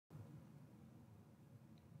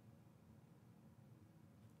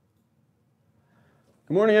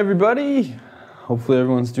Good morning, everybody. Hopefully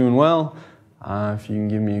everyone's doing well. If you can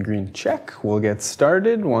give me a green check, we'll get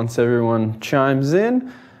started once everyone chimes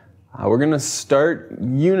in. We're going to start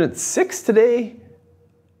Unit 6 today.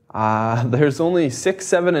 There's only 6,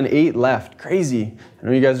 7, and 8 left. Crazy. I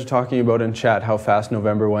know you guys are talking about in chat how fast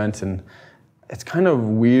November went, and it's kind of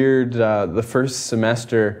weird the first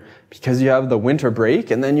semester because you have the winter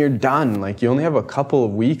break and then you're done. Like, you only have a couple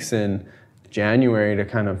of weeks in January to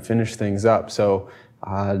kind of finish things up. So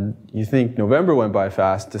you think November went by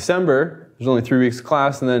fast. December, there's only 3 weeks of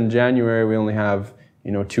class, and then January we only have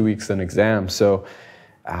 2 weeks in exams. So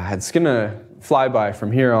it's gonna fly by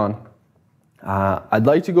from here on. I'd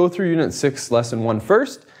like to go through Unit 6, Lesson 1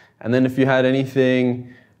 first, and then if you had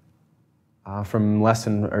anything from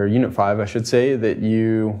Unit 5, I should say, that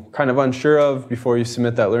you kind of unsure of before you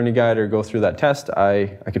submit that learning guide or go through that test,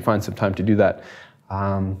 I could find some time to do that.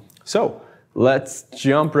 So let's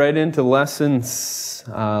jump right into Lesson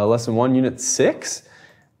 1, Unit 6.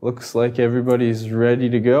 Looks like everybody's ready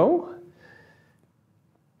to go.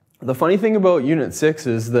 The funny thing about Unit 6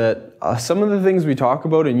 is that some of the things we talk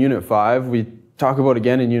about in Unit 5, we talk about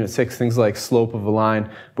again in Unit 6, things like slope of a line,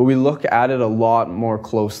 but we look at it a lot more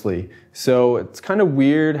closely. So it's kind of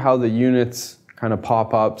weird how the units kind of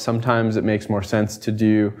pop up. Sometimes it makes more sense to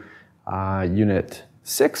do Unit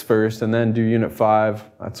 6 first and then do Unit 5.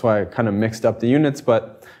 That's why I kind of mixed up the units,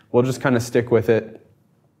 but we'll just kind of stick with it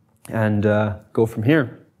and go from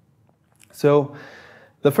here. So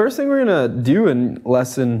the first thing we're going to do in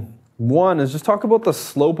Lesson 1 is just talk about the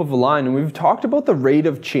slope of a line, and we've talked about the rate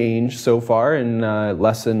of change so far in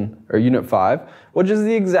Unit 5, which is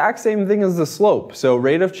the exact same thing as the slope. So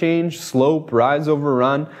rate of change, slope, rise over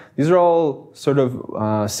run, these are all sort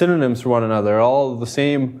of synonyms for one another, all the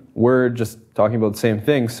same word, just talking about the same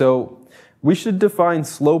thing. So we should define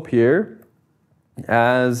slope here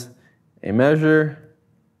as a measure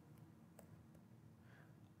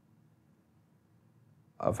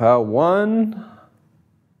of how one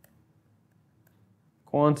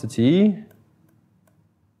quantity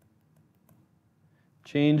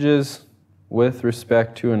changes with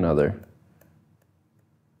respect to another.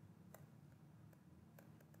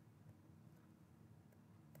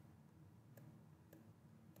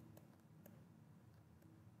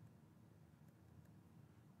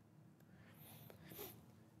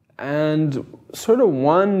 And sort of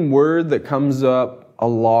one word that comes up a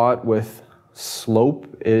lot with slope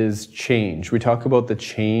is change. We talk about the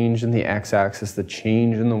change in the x-axis, the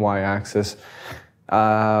change in the y-axis,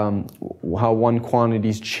 how one quantity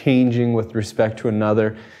is changing with respect to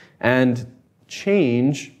another. And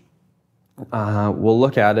change, we'll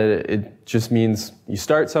look at it, it just means you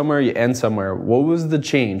start somewhere, you end somewhere. What was the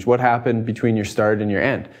change? What happened between your start and your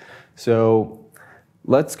end? So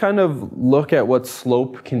let's kind of look at what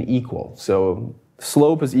slope can equal. So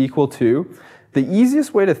slope is equal to, the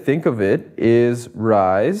easiest way to think of it is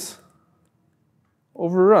rise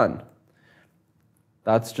over run.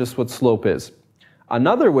 That's just what slope is.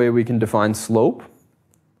 Another way we can define slope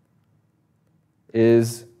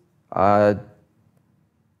is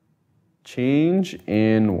change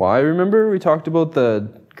in y. Remember we talked about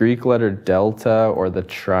the Greek letter delta or the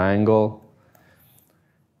triangle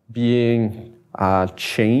being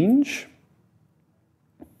change.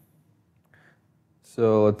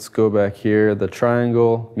 So let's go back here. The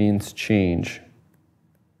triangle means change.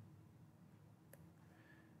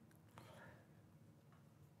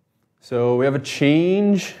 So we have a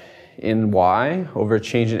change in y over a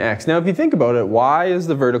change in x. Now if you think about it, y is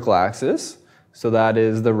the vertical axis, so that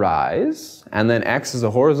is the rise, and then x is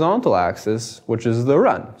the horizontal axis, which is the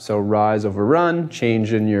run. So rise over run,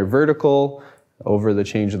 change in your vertical over the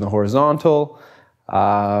change in the horizontal.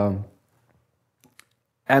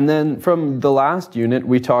 And then from the last unit,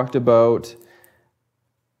 we talked about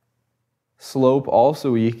slope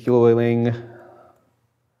also equaling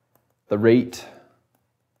the rate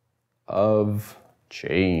of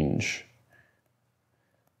change.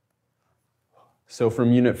 So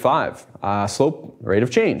from Unit 5, slope, rate of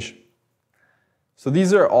change. So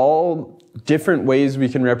these are all different ways we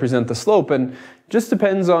can represent the slope, and just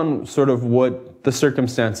depends on sort of what the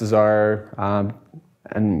circumstances are.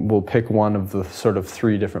 And we'll pick one of the sort of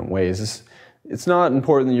 3 different ways. It's not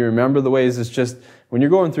important that you remember the ways, it's just when you're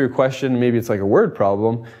going through a question, maybe it's like a word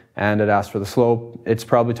problem, and it asks for the slope, it's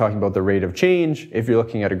probably talking about the rate of change. If you're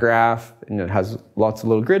looking at a graph and it has lots of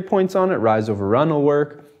little grid points on it, rise over run will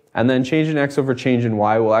work. And then change in x over change in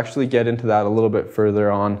y, we'll actually get into that a little bit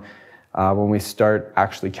further on when we start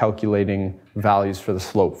actually calculating values for the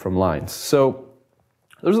slope from lines. So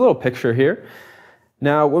there's a little picture here.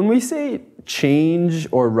 Now, when we say change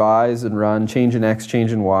or rise and run, change in x,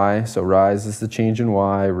 change in y, so rise is the change in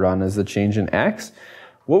y, run is the change in x,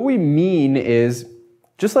 what we mean is,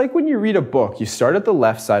 just like when you read a book, you start at the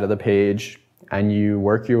left side of the page and you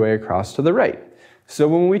work your way across to the right. So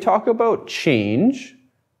when we talk about change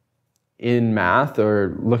in math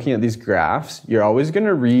or looking at these graphs, you're always going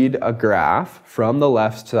to read a graph from the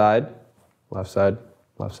left side, to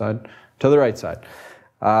the right side,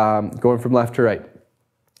 going from left to right.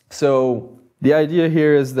 So the idea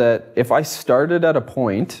here is that if I started at a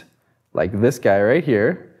point, like this guy right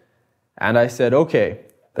here, and I said, okay,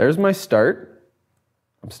 there's my start.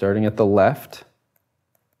 I'm starting at the left.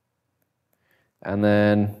 And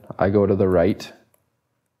then I go to the right,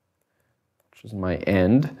 which is my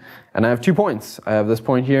end. And I have 2 points. I have this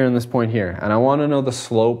point here and this point here. And I want to know the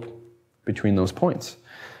slope between those points.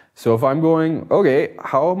 So if I'm going, okay,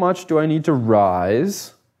 how much do I need to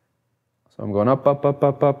rise? So I'm going up, up, up,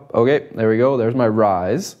 up, up. Okay, there we go. There's my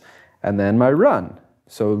rise. And then my run.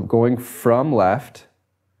 So going from left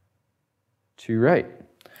to right.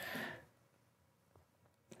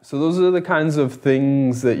 So those are the kinds of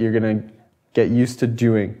things that you're going to get used to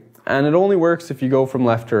doing. And it only works if you go from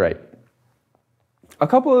left to right. A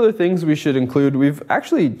couple other things we should include. We've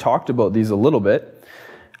actually talked about these a little bit.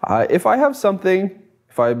 If I have something,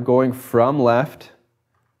 if I'm going from left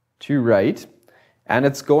to right, and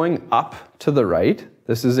it's going up to the right,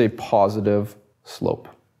 this is a positive slope.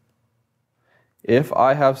 If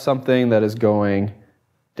I have something that is going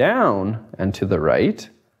down and to the right,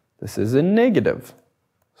 this is a negative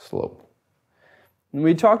slope. And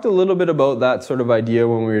we talked a little bit about that sort of idea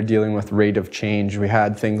when we were dealing with rate of change. We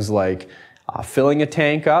had things like filling a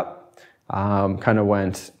tank up, kind of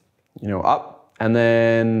went up, and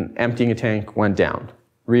then emptying a tank went down,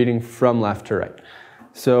 reading from left to right.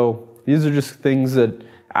 So these are just things that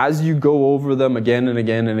as you go over them again and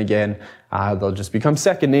again and again, they'll just become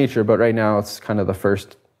second nature, but right now it's kind of the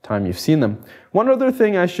first time you've seen them. One other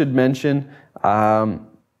thing I should mention,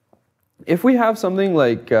 if we have something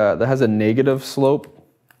like that has a negative slope,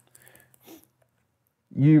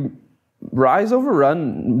 rise over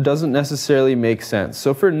run doesn't necessarily make sense.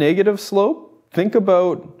 So for negative slope, think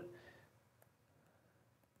about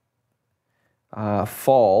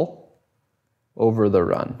fall over the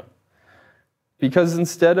run. Because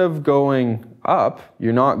instead of going up,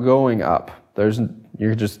 you're not going up.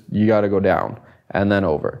 You got to go down and then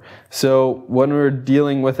over. So when we're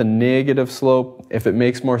dealing with a negative slope, if it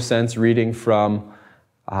makes more sense reading from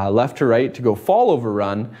left to right to go fall over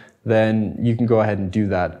run, then you can go ahead and do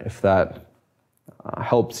that if that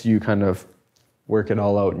helps you kind of work it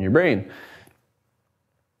all out in your brain.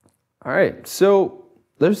 All right, so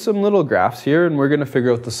there's some little graphs here, and we're going to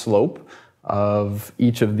figure out the slope of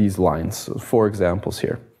each of these lines. So 4 examples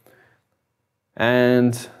here.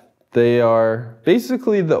 And they are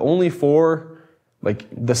basically the only 4, like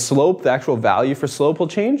the slope, the actual value for slope will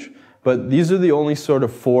change, but these are the only sort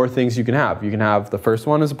of 4 things you can have. You can have the first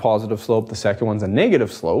one is a positive slope, the second one's a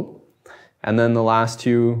negative slope, and then the last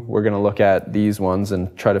 2, we're going to look at these ones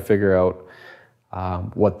and try to figure out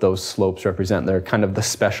what those slopes represent. They're kind of the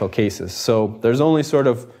special cases. So there's only sort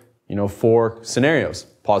of 4 scenarios: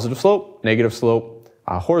 positive slope, negative slope,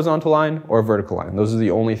 a horizontal line, or a vertical line. Those are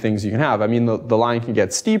the only things you can have. I mean, the line can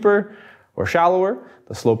get steeper or shallower.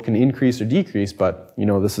 The slope can increase or decrease, but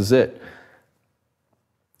this is it.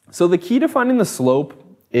 So the key to finding the slope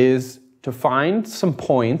is to find some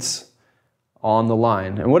points on the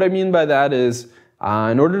line. And what I mean by that is,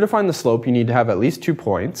 in order to find the slope, you need to have at least 2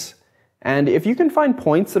 points. And if you can find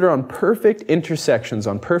points that are on perfect intersections,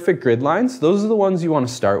 on perfect grid lines, those are the ones you want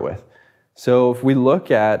to start with. So if we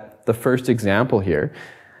look at the first example here,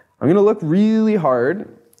 I'm going to look really hard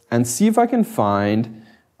and see if I can find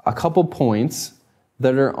a couple points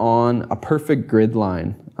that are on a perfect grid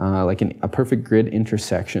line, like a perfect grid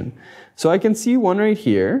intersection. So I can see one right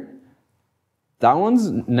here. That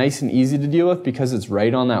one's nice and easy to deal with because it's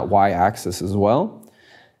right on that y-axis as well.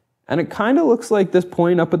 And it kind of looks like this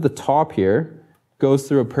point up at the top here goes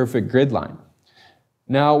through a perfect grid line.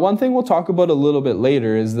 Now, one thing we'll talk about a little bit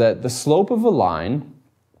later is that the slope of a line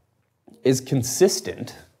is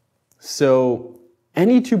consistent. So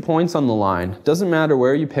any 2 points on the line, doesn't matter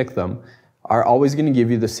where you pick them, are always going to give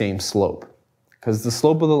you the same slope because the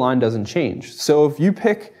slope of the line doesn't change. So if you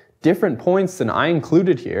pick different points than I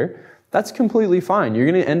included here, that's completely fine. You're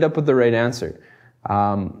going to end up with the right answer.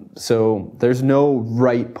 So there's no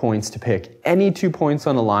right points to pick. Any 2 points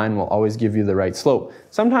on a line will always give you the right slope.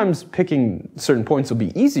 Sometimes picking certain points will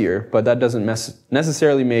be easier, but that doesn't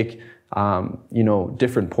necessarily make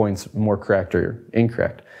different points more correct or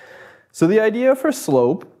incorrect. So the idea for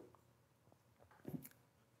slope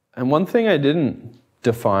And one thing I didn't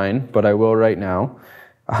define, but I will right now,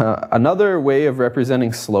 another way of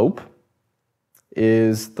representing slope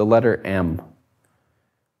is the letter M.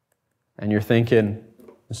 And you're thinking,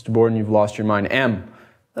 Mr. Borden, you've lost your mind. M,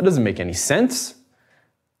 that doesn't make any sense.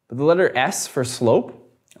 But the letter S for slope,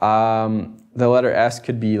 the letter S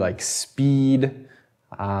could be like speed.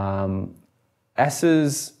 S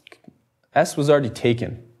was already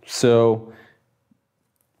taken. So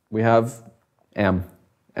we have M,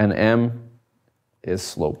 and M is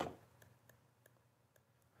slope.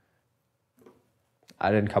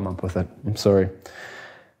 I didn't come up with it, I'm sorry.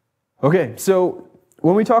 Okay, so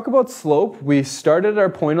when we talk about slope, we start at our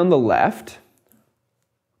point on the left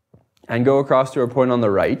and go across to our point on the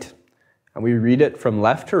right, and we read it from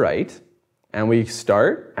left to right, and we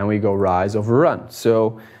start and we go rise over run.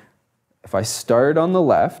 So if I start on the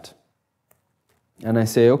left and I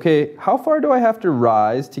say, okay, how far do I have to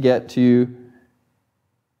rise to get to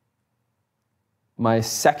my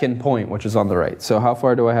second point, which is on the right? So how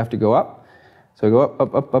far do I have to go up? So I go up,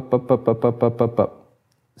 up, up, up, up, up, up, up, up, up, up.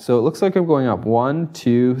 So it looks like I'm going up 1,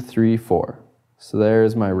 2, 3, 4. So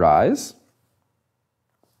there's my rise.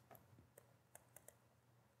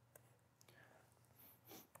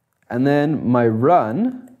 And then my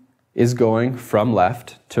run is going from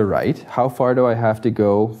left to right. How far do I have to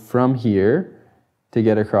go from here to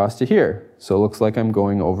get across to here? So it looks like I'm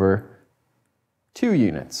going over 2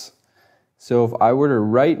 units. So if I were to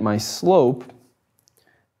write my slope,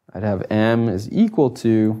 I'd have M is equal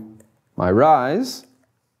to my rise,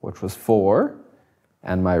 which was 4,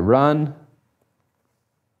 and my run,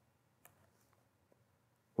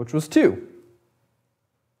 which was 2.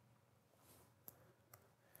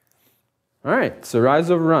 All right, so rise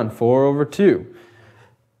over run, 4 over 2.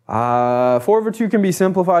 4 over 2 can be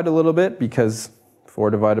simplified a little bit because 4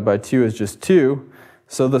 divided by 2 is just 2.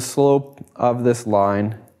 So the slope of this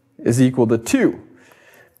line is equal to 2.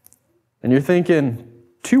 And you're thinking,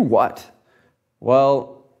 2 what?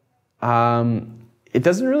 Well, it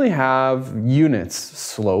doesn't really have units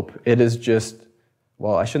slope. It is just,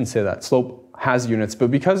 well, I shouldn't say that. Slope has units, but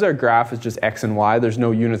because our graph is just x and y, there's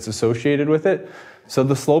no units associated with it. So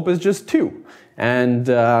the slope is just 2. And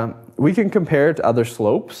we can compare it to other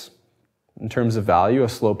slopes in terms of value, a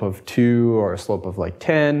slope of 2 or a slope of like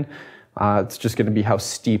 10. It's just going to be how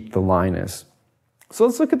steep the line is. So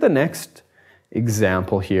let's look at the next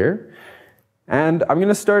example here. And I'm going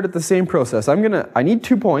to start at the same process. I need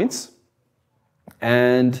 2 points.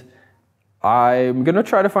 And I'm going to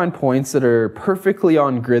try to find points that are perfectly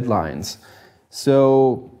on grid lines.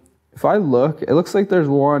 So if I look, it looks like there's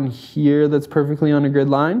one here that's perfectly on a grid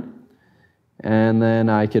line. And then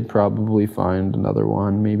I could probably find another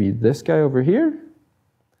one, maybe this guy over here.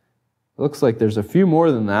 It looks like there's a few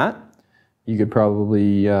more than that. You could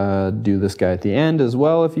probably do this guy at the end as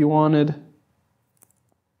well if you wanted.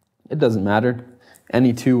 It doesn't matter.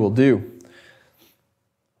 Any 2 will do.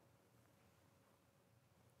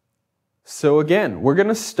 So again, we're going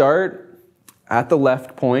to start at the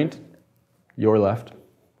left point, your left,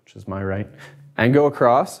 which is my right, and go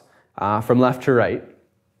across from left to right.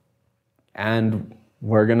 And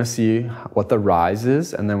we're going to see what the rise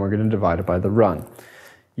is, and then we're going to divide it by the run.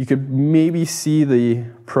 You could maybe see the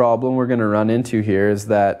problem we're going to run into here is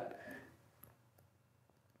that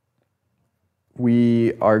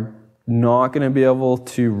we are not going to be able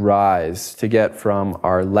to rise to get from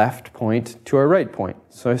our left point to our right point.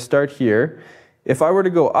 So I start here. If I were to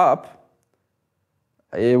go up,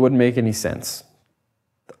 it wouldn't make any sense.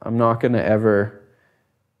 I'm not going to ever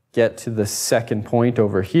get to the second point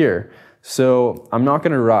over here. So I'm not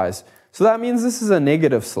going to rise. So that means this is a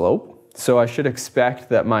negative slope. So I should expect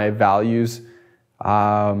that my values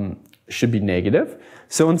should be negative.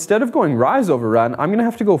 So instead of going rise over run, I'm going to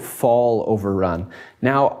have to go fall over run.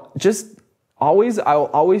 Now, I'll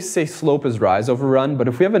always say slope is rise over run, but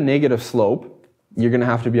if we have a negative slope, you're going to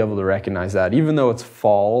have to be able to recognize that. Even though it's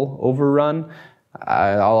fall over run,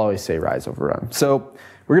 I'll always say rise over run. So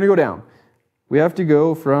we're going to go down. We have to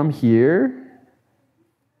go from here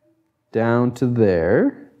down to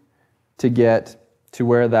there to get to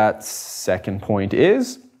where that second point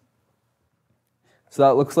is. So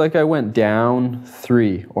that looks like I went down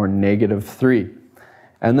 3 or negative 3.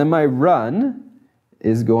 And then my run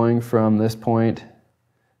is going from this point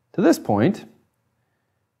to this point.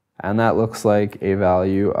 And that looks like a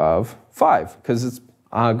value of 5 because it's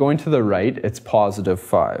going to the right, it's positive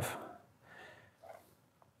 5.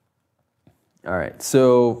 All right,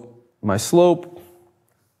 so my slope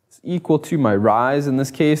is equal to my rise in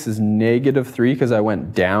this case is negative 3 because I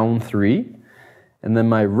went down 3. And then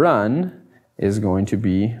my run is going to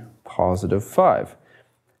be positive 5.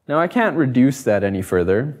 Now I can't reduce that any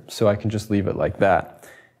further, so I can just leave it like that.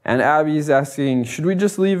 And Abby's asking, should we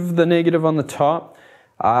just leave the negative on the top?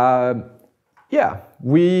 Yeah,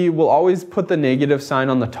 we will always put the negative sign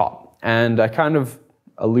on the top. And I kind of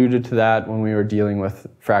alluded to that when we were dealing with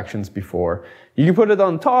fractions before. You can put it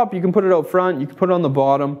on top, you can put it out front, you can put it on the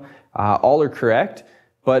bottom. All are correct.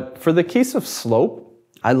 But for the case of slope,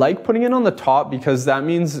 I like putting it on the top because that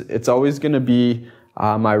means it's always going to be,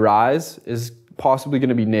 my rise is possibly going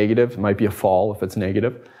to be negative. It might be a fall if it's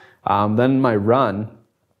negative. Then my run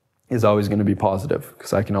is always going to be positive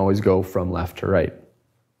because I can always go from left to right.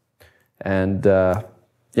 And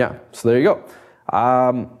yeah, so there you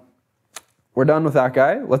go. We're done with that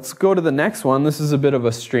guy. Let's go to the next one. This is a bit of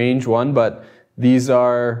a strange one, but these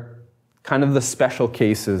are kind of the special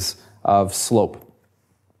cases of slope.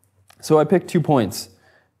 So I picked 2 points.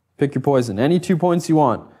 Pick your poison. Any 2 points you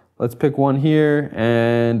want. Let's pick one here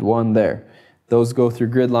and one there. Those go through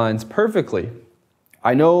grid lines perfectly.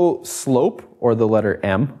 I know slope, or the letter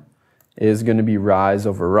M, is going to be rise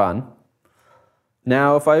over run.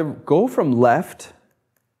 Now, if I go from left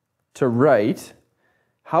to right,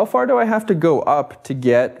 how far do I have to go up to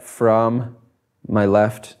get from my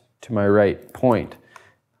left to my right point?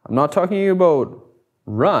 I'm not talking about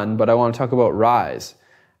run, but I want to talk about rise.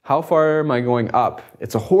 How far am I going up?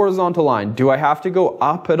 It's a horizontal line. Do I have to go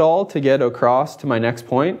up at all to get across to my next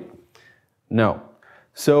point? No.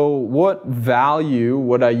 So what value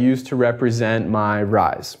would I use to represent my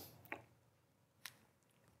rise?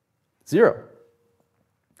 0.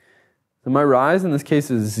 So my rise in this case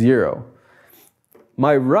is 0.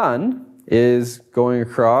 My run is going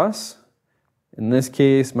across. In this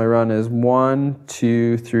case, my run is 1,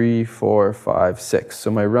 2, 3, 4, 5, 6. So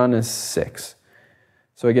my run is 6.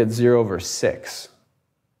 So I get 0 over 6.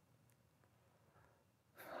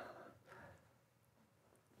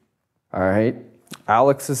 All right.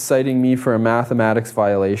 Alex is citing me for a mathematics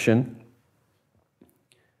violation,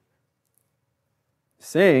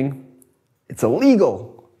 saying it's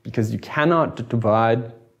illegal because you cannot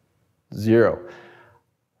divide 0.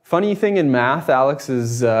 Funny thing in math, Alex,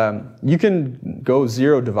 is you can go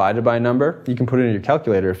 0 divided by a number. You can put it in your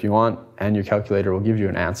calculator if you want, and your calculator will give you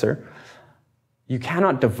an answer. You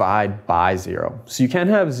cannot divide by 0. So you can't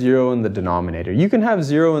have 0 in the denominator. You can have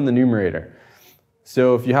 0 in the numerator.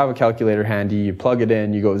 So if you have a calculator handy, you plug it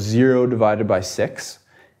in, you go 0 divided by 6,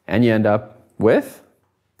 and you end up with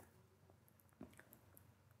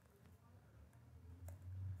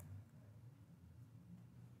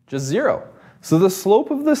just 0. So the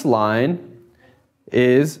slope of this line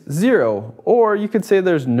is 0, or you could say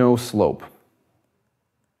there's no slope.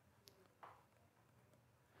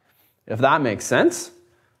 If that makes sense.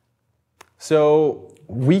 So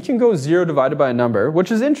we can go 0 divided by a number,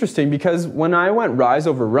 which is interesting because when I went rise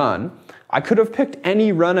over run, I could have picked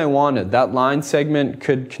any run I wanted. That line segment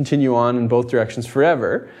could continue on in both directions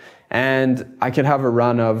forever, and I could have a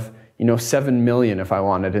run of 7 million if I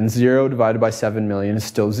wanted, and 0 divided by 7 million is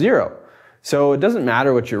still 0. So it doesn't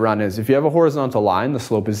matter what your run is. If you have a horizontal line, the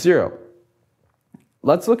slope is 0.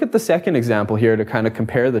 Let's look at the second example here to kind of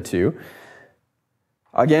compare the two.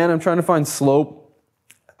 Again, I'm trying to find slope.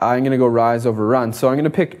 I'm going to go rise over run. So I'm going to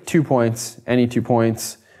pick 2 points, any 2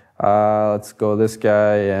 points. Let's go this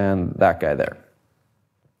guy and that guy there.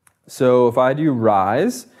 So if I do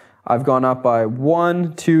rise, I've gone up by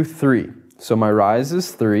 1, 2, 3. So my rise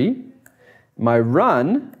is 3. My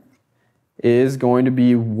run is going to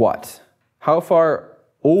be what? How far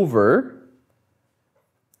over?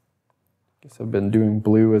 I guess I've been doing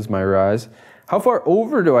blue as my rise. How far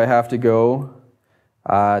over do I have to go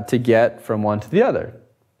to get from one to the other?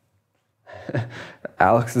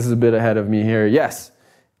 Alex is a bit ahead of me here. Yes,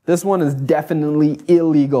 this one is definitely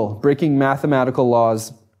illegal, breaking mathematical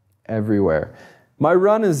laws everywhere. My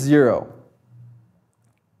run is 0.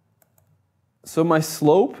 So my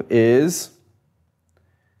slope is,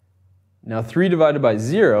 now 3 divided by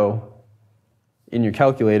 0, in your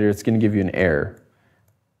calculator, it's going to give you an error.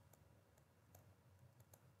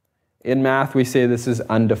 In math, we say this is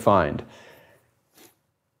undefined.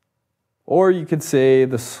 Or you could say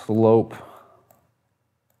the slope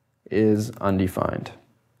is undefined.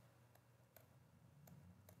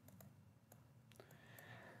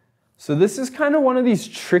 So this is kind of one of these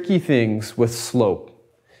tricky things with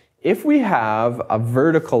slope. If we have a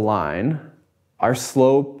vertical line, our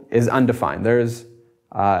slope is undefined.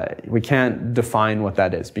 We can't define what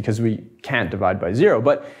that is because we can't divide by 0.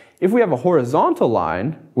 But if we have a horizontal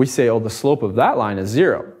line, we say, oh, the slope of that line is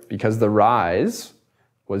 0 because the rise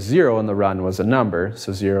was 0 and the run was a number,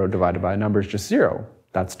 so 0 divided by a number is just 0.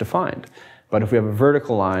 That's defined. But if we have a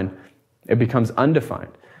vertical line, it becomes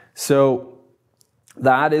undefined. So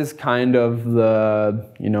that is kind of the,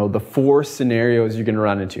 the four scenarios you're going to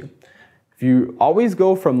run into. If you always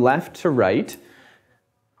go from left to right,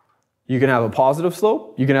 you can have a positive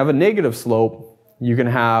slope, you can have a negative slope, you can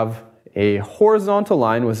have a horizontal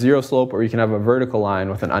line with zero slope, or you can have a vertical line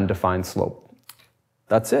with an undefined slope.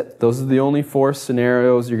 That's it. Those are the only four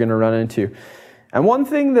scenarios you're going to run into. And one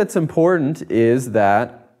thing that's important is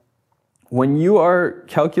that when you are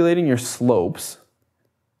calculating your slopes,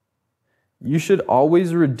 you should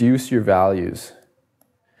always reduce your values.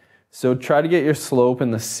 So try to get your slope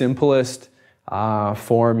in the simplest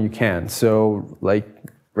form you can. So like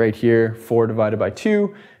right here, 4 divided by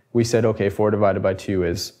 2, we said, okay, 4 divided by 2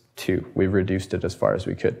 is 2. We've reduced it as far as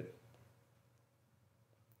we could.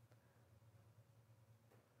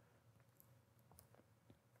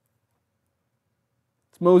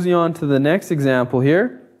 Let's mosey on to the next example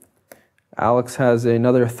here. Alex has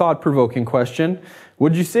another thought-provoking question.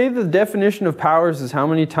 Would you say the definition of powers is how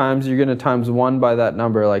many times you're going to times 1 by that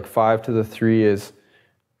number? Like 5 to the 3 is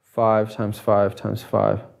 5 times 5 times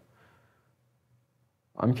 5.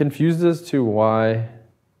 I'm confused as to why.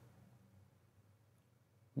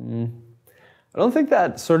 I don't think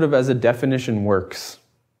that sort of as a definition works,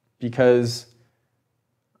 because,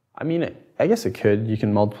 I mean, I guess it could. You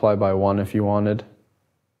can multiply by 1 if you wanted.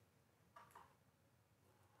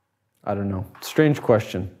 I don't know. Strange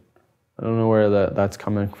question. I don't know where that's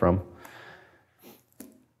coming from.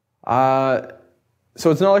 So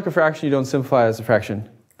it's not like a fraction you don't simplify as a fraction.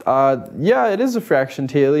 Yeah, it is a fraction,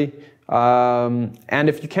 Taylor. And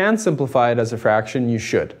if you can simplify it as a fraction, you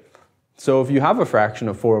should. So if you have a fraction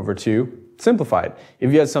of 4 over 2, simplify it.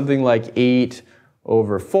 If you had something like 8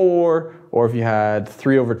 over 4, or if you had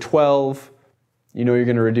 3 over 12, you know you're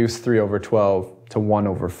going to reduce 3 over 12 to 1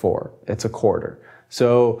 over 4. It's a quarter.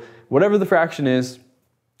 So whatever the fraction is,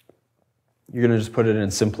 you're going to just put it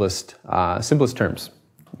in simplest terms.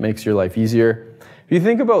 It makes your life easier. If you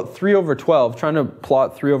think about 3 over 12, trying to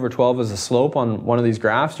plot 3 over 12 as a slope on one of these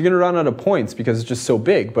graphs, you're going to run out of points because it's just so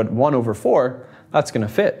big. But 1 over 4, that's going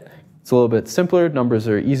to fit. It's a little bit simpler. Numbers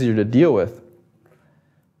are easier to deal with.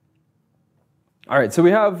 All right, so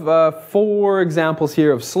we have 4 examples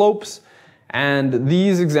here of slopes. And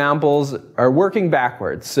these examples are working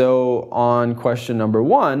backwards. So on question number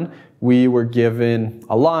 1, we were given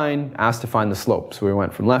a line, asked to find the slope. So we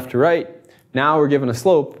went from left to right. Now we're given a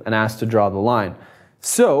slope and asked to draw the line.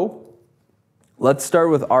 So let's start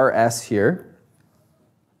with RS here.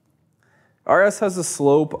 RS has a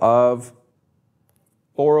slope of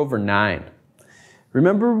 4 over 9.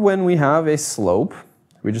 Remember, when we have a slope,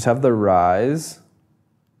 we just have the rise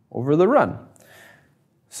over the run.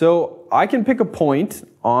 So I can pick a point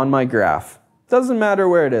on my graph. Doesn't matter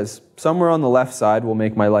where it is. Somewhere on the left side will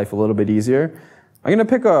make my life a little bit easier. I'm going to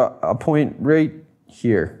pick a point right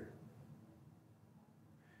here.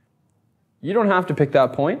 You don't have to pick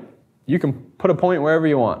that point. You can put a point wherever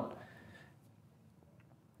you want.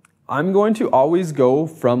 I'm going to always go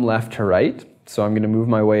from left to right. So I'm going to move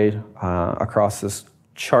my way across this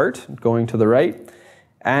chart, going to the right.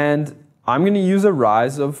 And I'm going to use a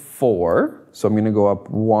rise of 4. So I'm going to go up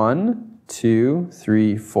 1, 2,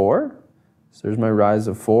 3, 4. So there's my rise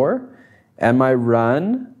of 4. And my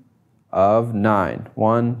run of 9.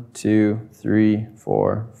 1, 2, 3,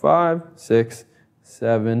 4, 5, 6,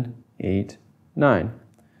 7, 8, 9.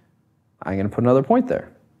 I'm going to put another point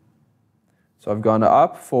there. So I've gone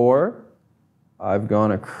up 4. I've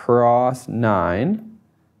gone across 9.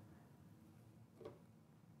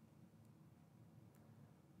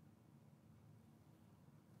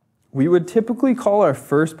 We would typically call our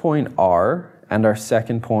first point R and our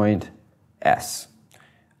second point S.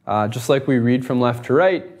 Just like we read from left to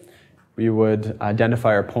right, we would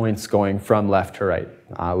identify our points going from left to right.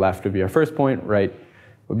 Left would be our first point, right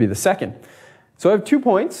would be the second. So I have 2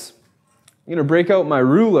 points. I'm going to break out my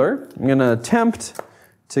ruler. I'm going to attempt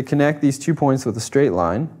to connect these 2 points with a straight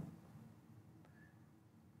line.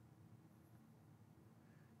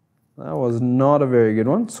 That was not a very good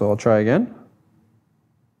one, so I'll try again.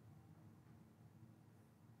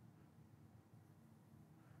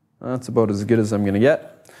 That's about as good as I'm going to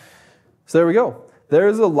get. So there we go.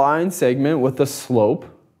 There's a line segment with the slope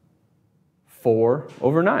 4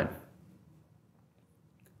 over 9.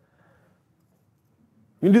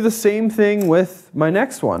 I'm going to do the same thing with my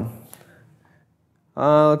next one.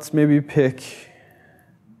 Let's maybe pick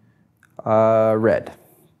red.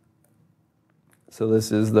 So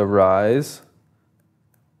this is the rise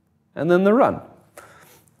and then the run.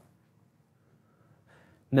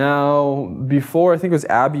 Now, before, I think it was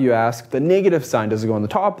Abby, you asked, the negative sign, does it go on the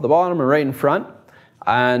top, the bottom, or right in front?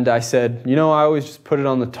 And I said, I always just put it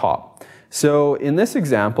on the top. So in this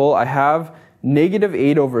example, I have negative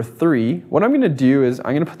 8 over 3, what I'm going to do is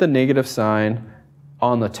I'm going to put the negative sign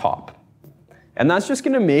on the top. And that's just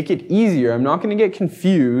going to make it easier. I'm not going to get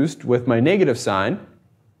confused with my negative sign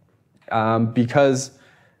because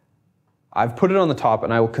I've put it on the top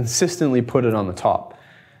and I will consistently put it on the top.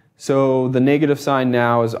 So the negative sign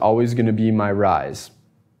now is always going to be my rise.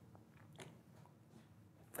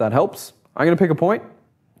 If that helps, I'm going to pick a point.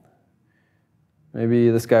 Maybe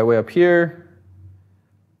this guy way up here.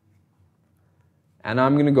 And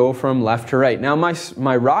I'm going to go from left to right. Now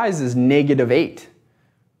my rise is negative 8.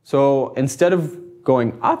 So instead of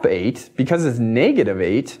going up 8, because it's negative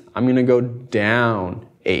 8, I'm going to go down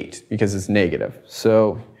 8 because it's negative.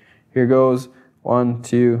 So here goes 1,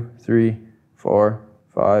 2, 3, 4,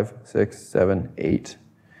 5, 6, 7, 8.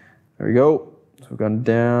 There we go. So we've gone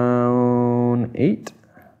down 8.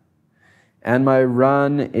 And my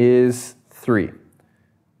run is 3.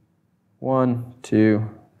 1, 2,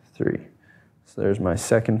 3. So there's my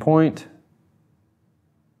second point.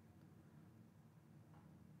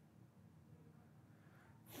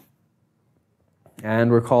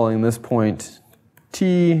 And we're calling this point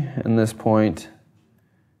T and this point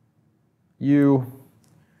U.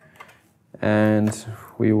 And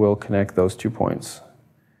we will connect those 2 points.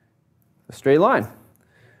 A straight line.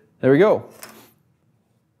 There we go.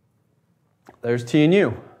 There's T and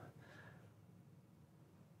U.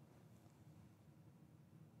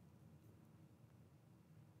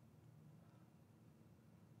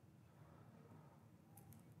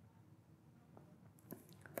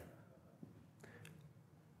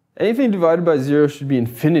 Anything divided by 0 should be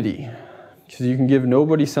infinity, because you can give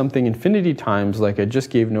nobody something infinity times, like I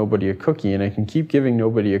just gave nobody a cookie, and I can keep giving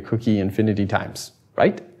nobody a cookie infinity times,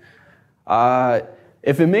 right?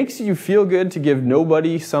 If it makes you feel good to give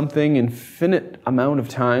nobody something infinite amount of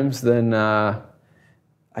times, then I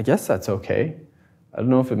guess that's okay. I don't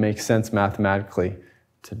know if it makes sense mathematically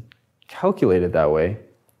to calculate it that way.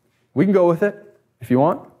 We can go with it if you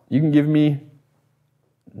want. You can give me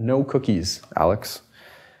no cookies, Alex.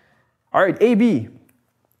 All right, AB.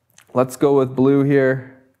 Let's go with blue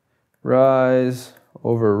here. Rise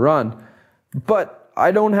over run. But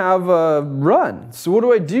I don't have a run. So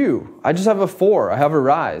what do? I just have a 4. I have a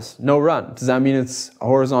rise, no run. Does that mean it's a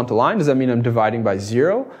horizontal line? Does that mean I'm dividing by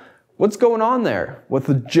 0? What's going on there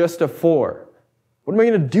with just a 4? What am I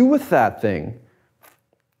going to do with that thing?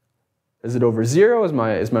 Is it over 0? Is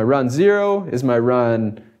my run 0? Is my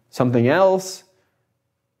run something else?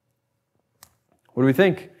 What do we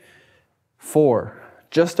think? 4.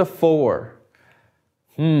 Just a 4.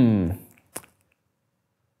 Think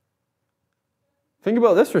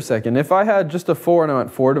about this for a second. If I had just a 4 and I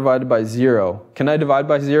went 4 divided by 0, can I divide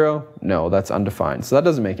by 0? No, that's undefined. So that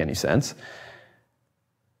doesn't make any sense.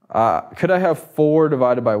 Could I have 4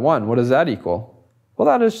 divided by 1? What does that equal? Well,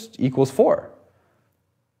 that just equals 4.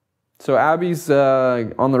 So Abby's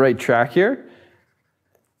on the right track here.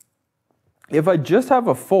 If I just have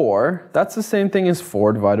a 4, that's the same thing as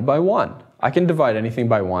 4 divided by 1. I can divide anything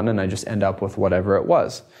by 1 and I just end up with whatever it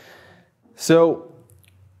was. So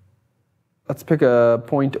let's pick a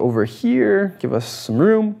point over here, give us some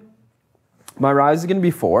room. My rise is going to be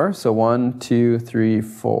 4, so 1, 2, 3,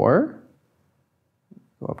 4.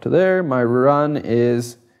 Go up to there. My run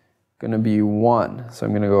is going to be 1, so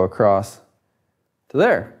I'm going to go across to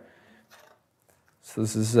there. So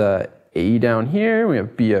this is A down here, we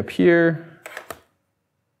have B up here.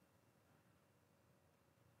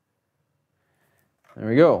 There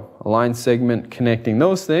we go, a line segment connecting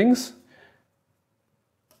those things.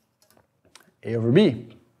 A over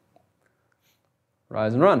B.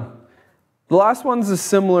 Rise and run. The last one's a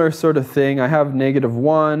similar sort of thing. I have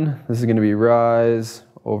 -1. This is going to be rise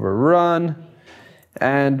over run.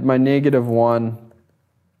 And my -1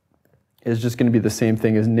 is just going to be the same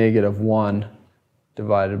thing as -1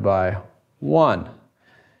 divided by 1.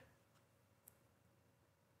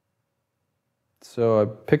 So I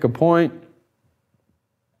pick a point.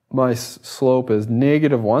 My slope is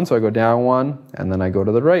 -1, so I go down 1, and then I go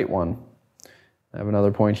to the right 1. I have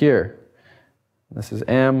another point here. This is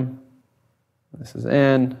M, this is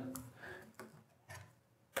N.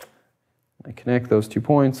 I connect those 2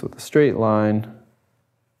 points with a straight line.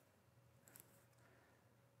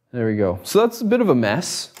 There we go. So that's a bit of a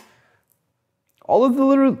mess. All of the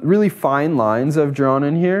little really fine lines I've drawn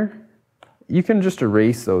in here, you can just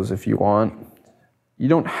erase those if you want. You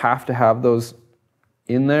don't have to have those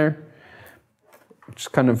in there,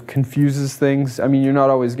 which kind of confuses things. I mean, you're not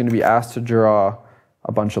always going to be asked to draw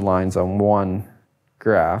a bunch of lines on one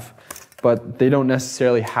graph, but they don't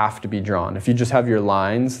necessarily have to be drawn. If you just have your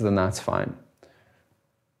lines, then that's fine.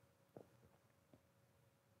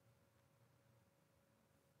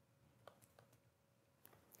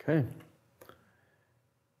 Okay.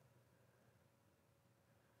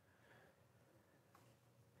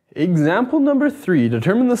 Example number 3,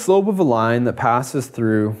 determine the slope of a line that passes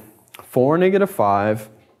through 4, -5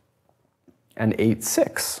 and 8,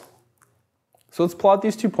 6. So let's plot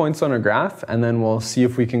these 2 points on our graph, and then we'll see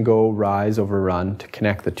if we can go rise over run to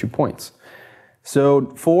connect the 2 points.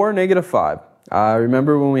 So 4, -5.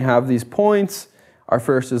 Remember when we have these points, our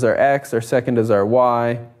first is our x, our second is our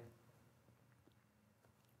y.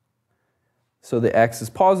 So the x is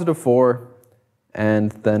 +4,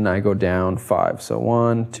 and then I go down 5. So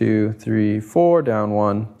 1, 2, 3, 4, down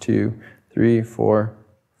 1, 2, 3, 4,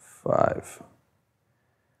 5.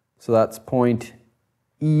 So that's point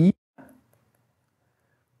E.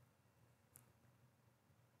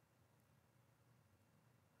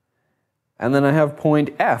 And then I have point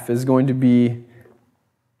F is going to be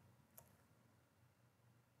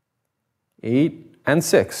 8 and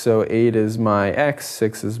 6. So 8 is my x,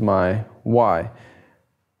 6 is my y.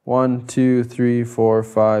 1, 2, 3, 4,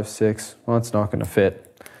 5, 6. Well, it's not going to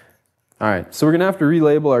fit. All right, so we're going to have to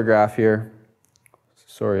relabel our graph here.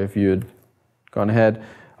 Sorry if you had gone ahead.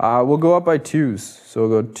 We'll go up by 2s. So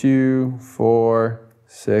we'll go 2, 4,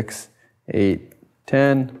 6, 8,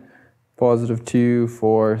 10. +2,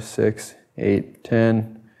 4, 6, 8,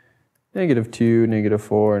 10. -2,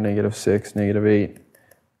 -4, -6, -8,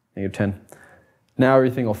 -10. Now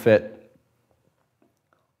everything will fit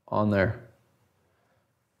on there.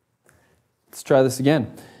 Let's try this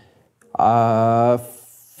again.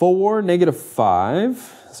 4,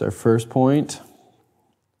 -5 is our first point.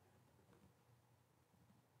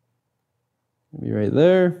 Maybe right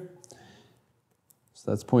there.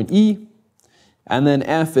 So that's point E. And then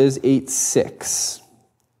F is 8, 6.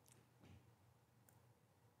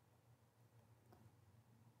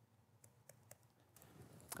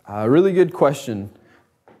 Really good question.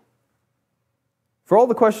 For all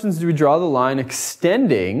the questions, do we draw the line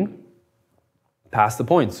extending past the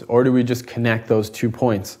points, or do we just connect those 2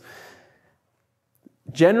 points?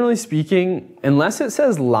 Generally speaking, unless it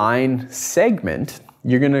says line segment,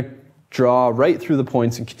 you're going to draw right through the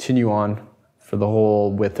points and continue on for the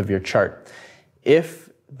whole width of your chart. If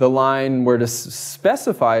the line were to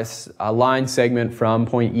specify a line segment from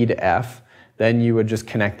point E to F, then you would just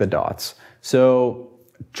connect the dots. So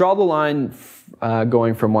draw the line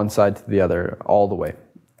going from one side to the other all the way,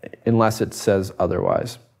 unless it says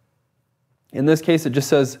otherwise. In this case, it just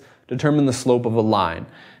says determine the slope of a line.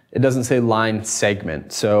 It doesn't say line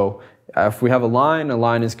segment. So if we have a line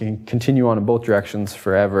is going to continue on in both directions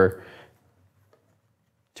forever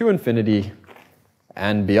to infinity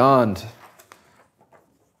and beyond.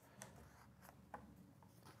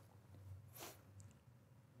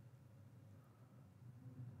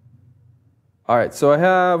 All right, so I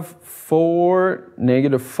have 4,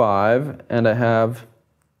 -5, and I have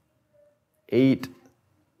 8,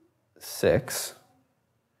 6.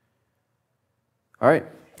 All right,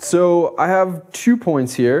 so I have 2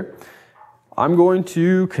 points here. I'm going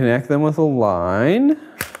to connect them with a line,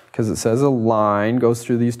 because it says a line goes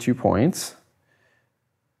through these 2 points.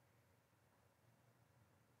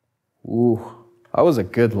 Ooh, that was a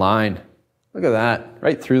good line. Look at that,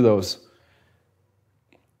 right through those.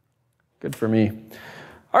 Good for me.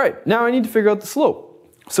 All right, now I need to figure out the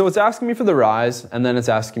slope. So it's asking me for the rise, and then it's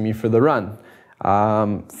asking me for the run.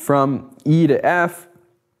 From E to F,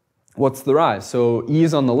 what's the rise? So E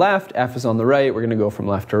is on the left, F is on the right. We're going to go from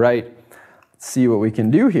left to right. Let's see what we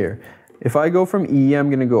can do here. If I go from E,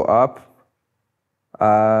 I'm going to go up.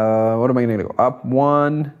 What am I going to go? Up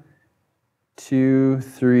 1, 2,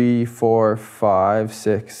 3, 4, 5,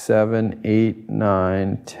 6, 7, 8,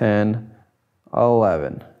 9, 10,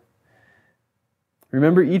 11.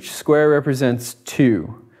 Remember, each square represents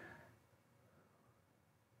 2.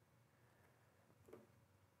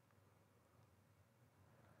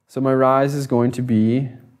 So my rise is going to be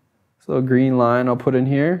this little green line I'll put in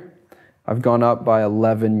here. I've gone up by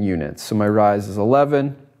 11 units. So my rise is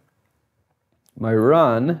 11. My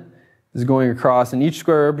run is going across, and each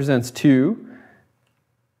square represents 2.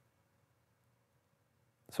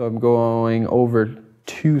 So I'm going over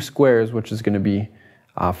 2 squares, which is going to be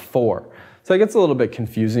 4. So it gets a little bit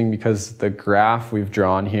confusing because the graph we've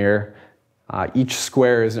drawn here, each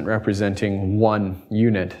square isn't representing 1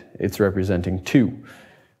 unit, it's representing 2.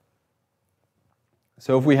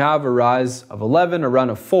 So if we have a rise of 11, a run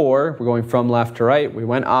of 4, we're going from left to right, we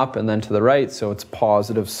went up and then to the right, so it's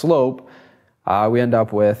positive slope, we end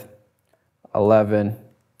up with 11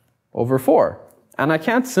 over 4. And I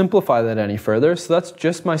can't simplify that any further, so that's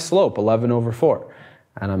just my slope, 11 over 4.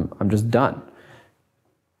 And I'm just done.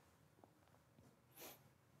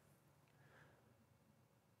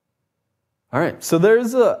 All right, so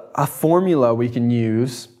there's a formula we can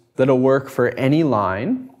use that'll work for any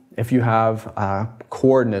line if you have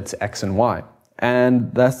coordinates x and y.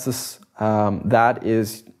 And that's this, that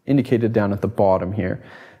is indicated down at the bottom here.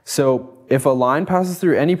 So if a line passes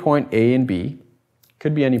through any point A and B,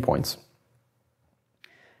 could be any points,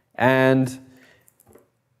 and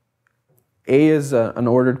A is an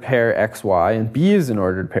ordered pair xy and B is an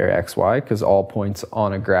ordered pair xy, because all points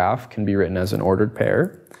on a graph can be written as an ordered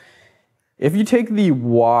pair. If you take the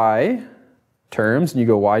y terms and you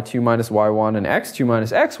go y2 minus y1 and x2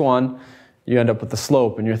 minus x1, you end up with the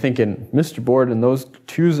slope, and you're thinking, Mr. Borden, those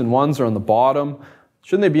 2's and 1's are on the bottom.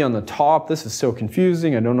 Shouldn't they be on the top? This is so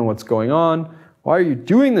confusing. I don't know what's going on. Why are you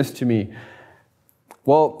doing this to me?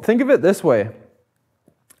 Well, think of it this way.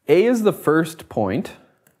 A is the first point.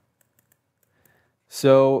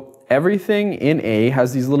 So everything in A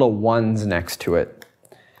has these little 1's next to it.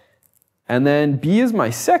 And then B is my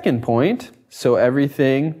second point. So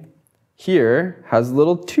everything here has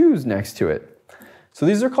little 2's next to it. So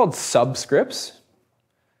these are called subscripts,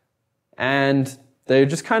 and they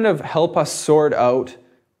just kind of help us sort out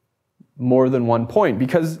more than one point.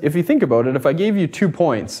 Because if you think about it, if I gave you 2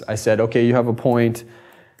 points, I said, okay, you have a point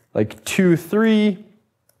like 2, 3,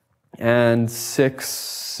 and 6,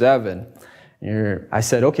 7. I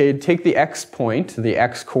said, okay, take the x point, the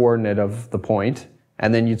x coordinate of the point,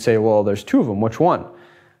 and then you'd say, well, there's 2 of them, which one?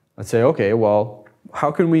 I'd say, okay, well,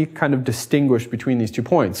 how can we kind of distinguish between these 2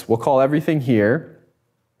 points? We'll call everything here,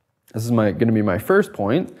 this is going to be my first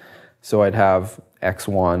point, so I'd have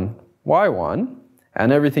x1, y1,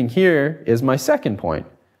 and everything here is my second point.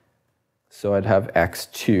 So I'd have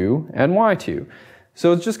x2 and y2.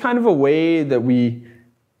 So it's just kind of a way that we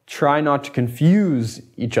try not to confuse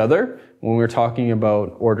each other when we're talking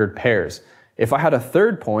about ordered pairs. If I had a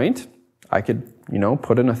third point, I could,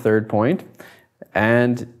 put in a third point,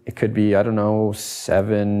 and it could be, I don't know,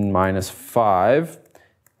 7 minus 5,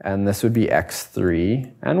 and this would be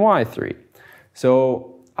x3 and y3.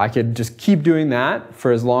 So I could just keep doing that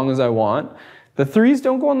for as long as I want. The 3's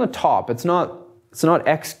don't go on the top. It's not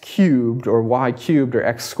x cubed or y cubed or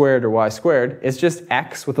x squared or y squared. It's just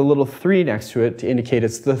x with a little 3 next to it to indicate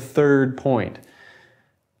it's the third point.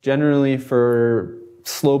 Generally, for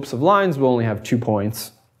slopes of lines, we'll only have 2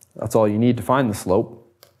 points. That's all you need to find the slope.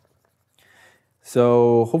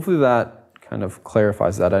 So hopefully that kind of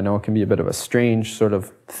clarifies that. I know it can be a bit of a strange sort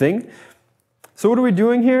of thing. So what are we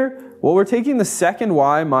doing here? Well, we're taking the second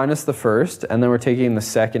y minus the first, and then we're taking the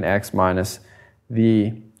second x minus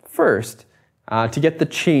the first to get the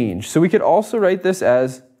change. So we could also write this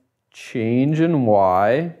as change in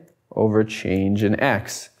y over change in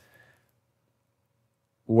x,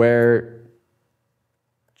 where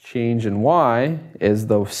change in y is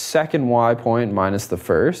the second y point minus the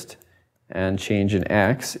first, and change in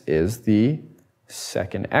x is the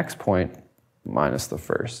second x point minus the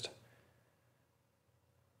first.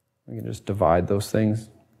 We can just divide those things.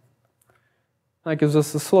 That gives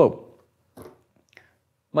us the slope.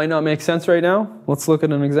 Might not make sense right now. Let's look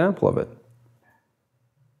at an example of it.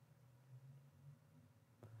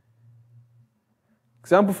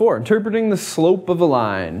 Example 4, interpreting the slope of a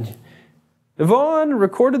line. Yvonne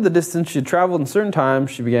recorded the distance she had traveled in certain time.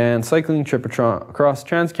 She began cycling trip across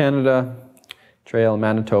Trans-Canada Trail in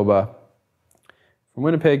Manitoba from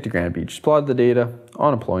Winnipeg to Grand Beach. She plotted the data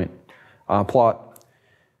on a plot.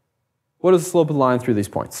 What is the slope of the line through these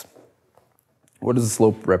points? What does the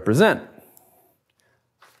slope represent?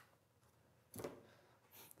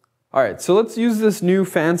 All right, so let's use this new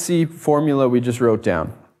fancy formula we just wrote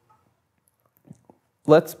down.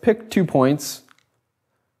 Let's pick 2 points.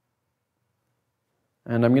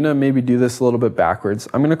 And I'm going to maybe do this a little bit backwards.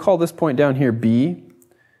 I'm going to call this point down here B,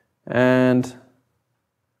 and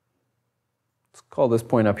let's call this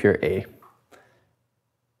point up here A.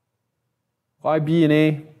 Why B and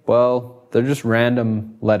A? Well, they're just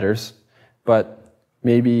random letters, but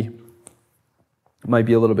maybe it might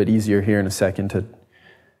be a little bit easier here in a second to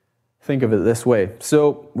think of it this way.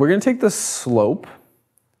 So we're going to take the slope,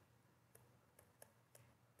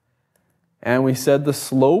 and we said the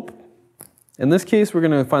slope, in this case we're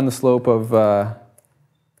going to find the slope of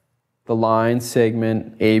the line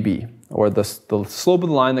segment AB, or the slope of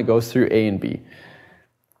the line that goes through A and B.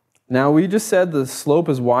 Now we just said the slope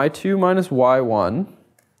is y2 minus y1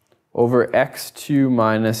 over x2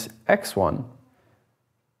 minus x1.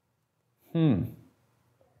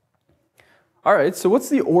 All right, so what's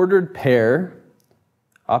the ordered pair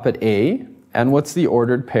up at A, and what's the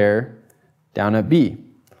ordered pair down at B?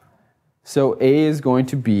 So A is going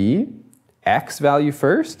to be x value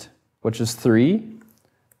first, which is 3,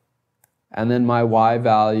 and then my y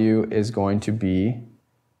value is going to be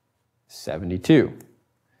 72.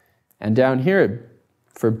 And down here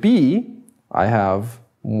for B, I have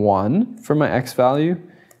 1 for my x value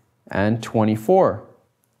and 24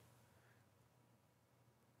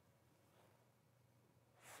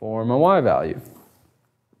 for my y value.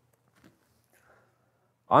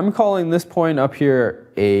 I'm calling this point up here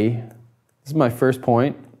A. This is my first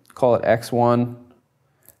point. Call it x1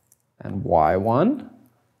 and y1.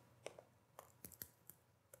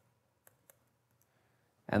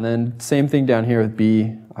 And then same thing down here with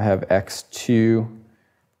B. I have x2,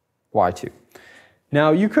 y2.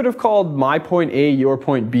 Now you could have called my point A your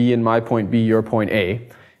point B and my point B your point A,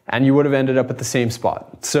 and you would have ended up at the same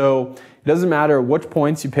spot. So it doesn't matter which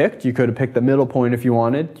points you picked. You could have picked the middle point if you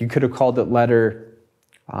wanted. You could have called it letter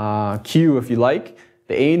Q if you like.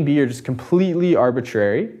 The A and B are just completely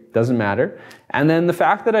arbitrary, doesn't matter. And then the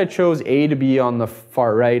fact that I chose A to be on the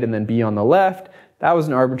far right and then B on the left, that was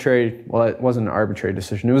an arbitrary, well, it wasn't an arbitrary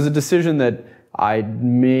decision. It was a decision that I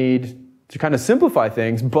made to kind of simplify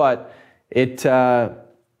things, but it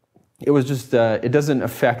was just, it doesn't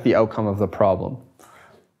affect the outcome of the problem.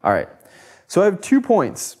 All right, so I have 2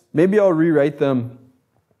 points. Maybe I'll rewrite them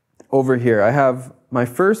over here. I have my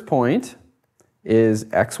first point is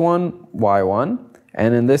x1, y1,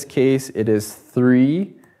 and in this case it is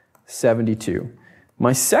 372.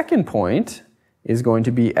 My second point is going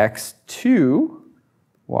to be x2,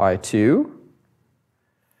 y2.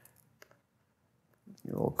 A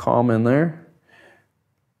little comma in there.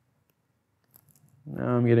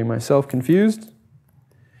 Now I'm getting myself confused.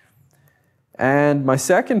 And my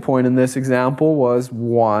second point in this example was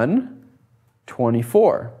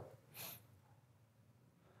 124.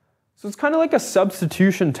 So it's kind of like a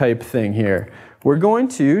substitution type thing here. We're going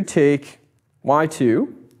to take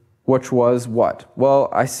y2, which was what? Well,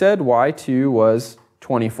 I said y2 was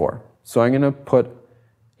 24. So I'm going to put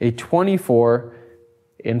a 24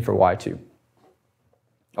 in for y2.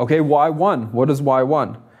 Okay, y1. What is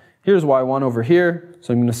y1? Here's y1 over here.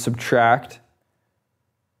 So I'm going to subtract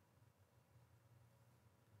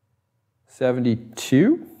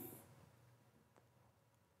 72.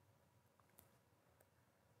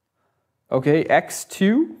 Okay,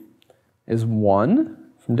 x2 is 1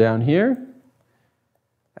 from down here.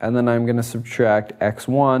 And then I'm going to subtract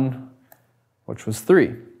x1, which was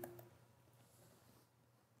 3.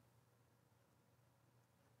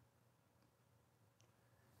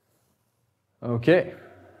 Okay.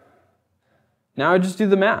 Now I just do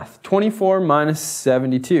the math. 24 minus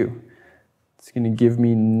 72. It's going to give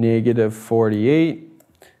me negative 48.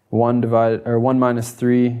 1 minus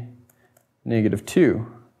 3, negative 2.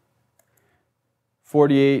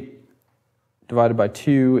 48 divided by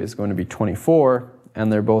 2 is going to be 24,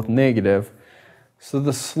 and they're both negative. So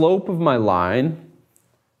the slope of my line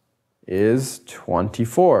is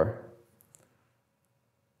 24.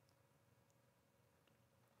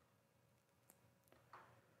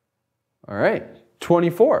 All right,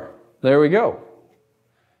 24. There we go.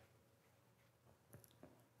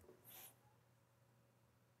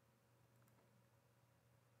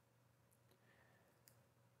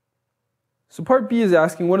 So part B is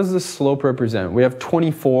asking, what does this slope represent? We have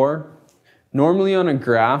 24. Normally on a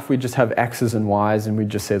graph, we just have x's and y's, and we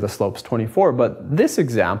just say the slope's 24. But this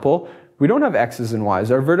example, we don't have x's and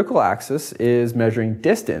y's. Our vertical axis is measuring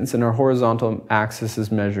distance, and our horizontal axis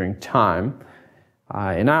is measuring time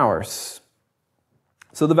in hours.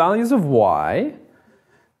 So the values of y,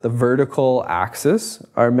 the vertical axis,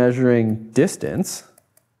 are measuring distance.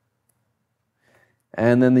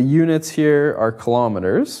 And then the units here are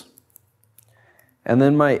kilometers. And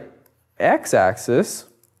then my x-axis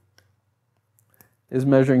is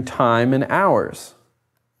measuring time in hours.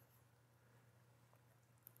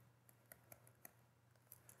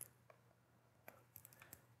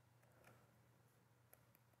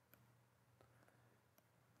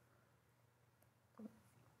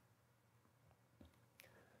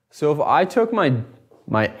 So if I took my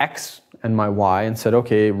x and my y and said,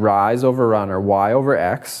 okay, rise over run, or y over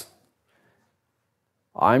x,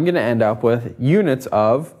 I'm going to end up with units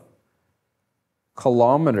of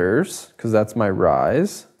kilometers, because that's my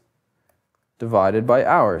rise, divided by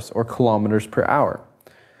hours, or kilometers per hour.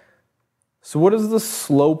 So what does the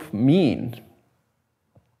slope mean?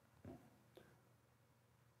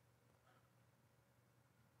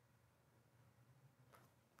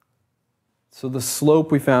 So the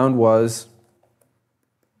slope we found was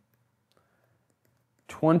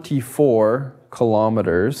 24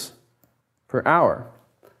 kilometers per hour.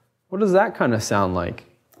 What does that kind of sound like?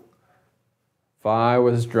 If I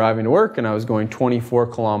was driving to work and I was going 24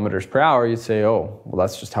 kilometers per hour, you'd say, oh, well,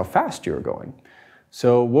 that's just how fast you were going.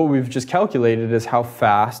 So what we've just calculated is how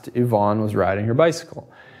fast Yvonne was riding her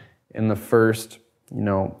bicycle. in the first,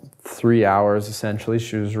 3 hours, essentially,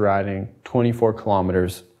 she was riding 24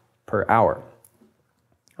 kilometers per hour.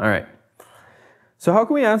 All right. So how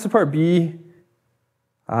can we answer part B?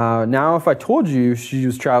 Now, if I told you she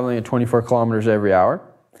was traveling at 24 kilometers every hour,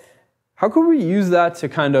 how could we use that to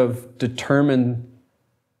kind of determine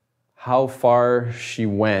how far she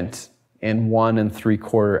went in 1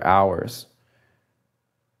 3/4 hours?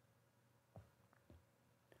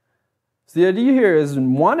 So the idea here is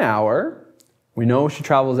in 1 hour, we know she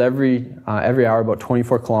travels every hour about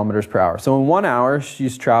 24 kilometers per hour. So in 1 hour,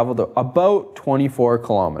 she's traveled about 24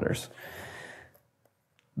 kilometers.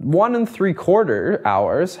 1 3/4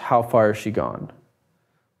 hours, how far has she gone?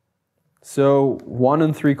 So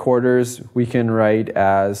 1 3/4 we can write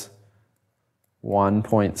as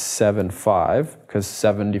 1.75 because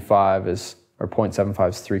 75 is, or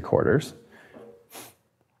 0.75 is 3/4.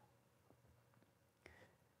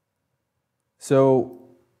 So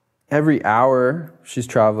every hour she's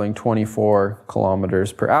traveling 24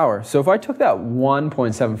 kilometers per hour. So if I took that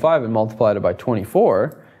 1.75 and multiplied it by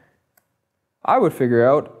 24, I would figure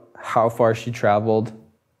out how far she traveled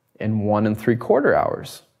in 1 3/4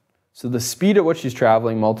 hours. So the speed at which she's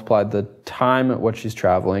traveling multiplied the time at which she's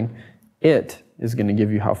traveling, it is going to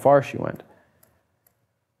give you how far she went.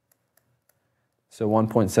 So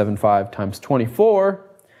 1.75 times 24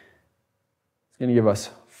 is going to give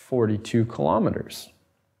us 42 kilometers.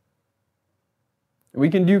 We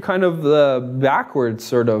can do kind of the backwards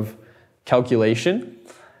sort of calculation.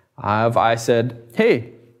 If I said,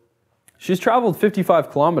 hey, she's traveled 55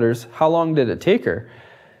 kilometers, how long did it take her?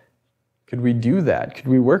 Could we do that? Could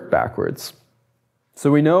we work backwards?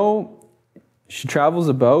 So we know she travels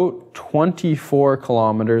about 24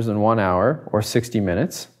 kilometers in 1 hour, or 60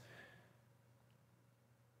 minutes.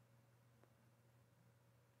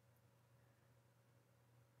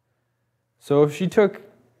 So if she took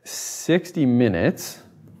 60 minutes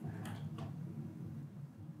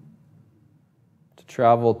to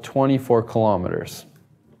travel 24 kilometers,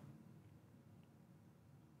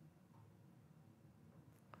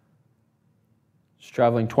 she's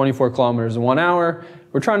traveling 24 kilometers in 1 hour.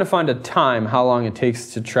 We're trying to find a time, how long it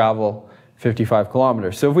takes to travel 55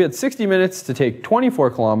 kilometers. So if we had 60 minutes to take 24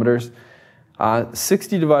 kilometers,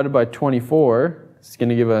 60 divided by 24 is going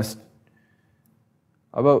to give us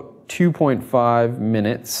about 2.5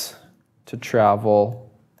 minutes to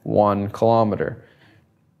travel 1 kilometer.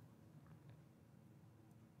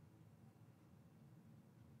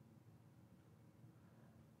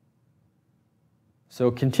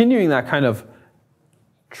 So continuing that kind of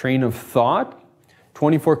train of thought,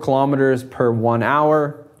 24 kilometers per 1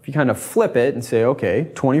 hour, if you kind of flip it and say, okay,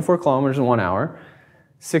 24 kilometers in 1 hour,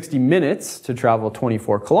 60 minutes to travel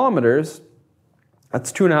 24 kilometers,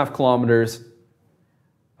 that's 2.5 kilometers,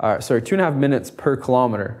 2.5 minutes per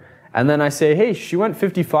kilometer. And then I say, hey, she went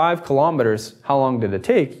 55 kilometers, how long did it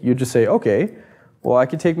take? You just say, okay, well, I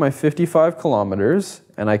could take my 55 kilometers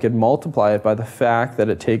and I could multiply it by the fact that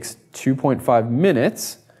it takes 2.5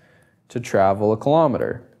 minutes to travel a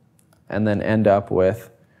kilometer, and then end up with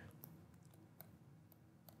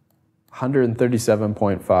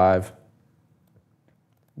 137.5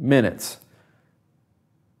 minutes.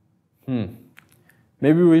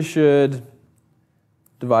 Maybe we should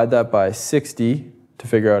divide that by 60 to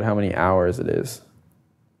figure out how many hours it is.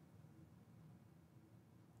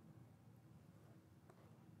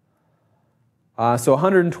 So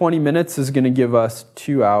 120 minutes is going to give us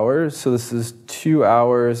 2 hours. So this is 2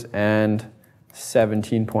 hours and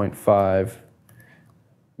 17.5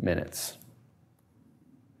 minutes.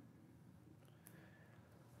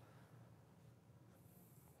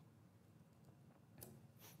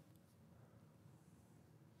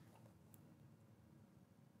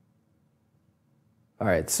 All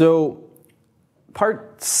right, so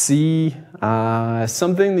part C,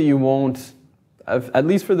 something that you won't, at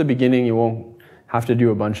least for the beginning, you won't have to do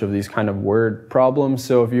a bunch of these kind of word problems.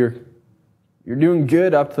 So if you're doing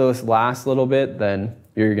good up to this last little bit, then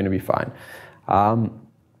you're going to be fine.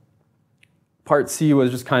 Part C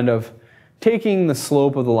was just kind of taking the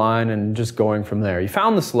slope of the line and just going from there. You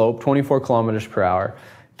found the slope, 24 kilometers per hour.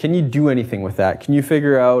 Can you do anything with that? Can you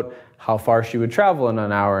figure out how far she would travel in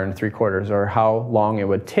 1 hour and 3/4, or how long it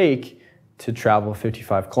would take to travel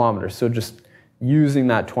 55 kilometers? So just using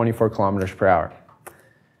that 24 kilometers per hour.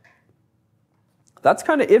 That's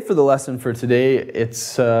kind of it for the lesson for today.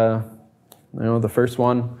 It's the first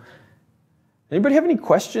one. Anybody have any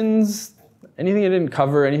questions? Anything I didn't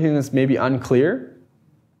cover? Anything that's maybe unclear?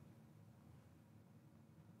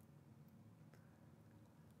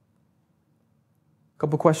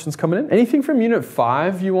 Couple questions coming in. Anything from Unit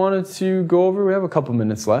 5 you wanted to go over? We have a couple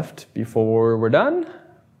minutes left before we're done.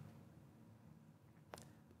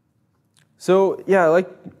 So yeah,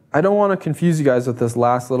 I don't want to confuse you guys with this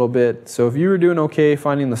last little bit. So if you were doing okay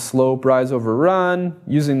finding the slope, rise over run,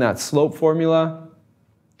 using that slope formula,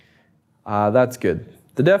 that's good.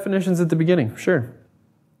 The definition's at the beginning, sure.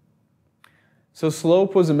 So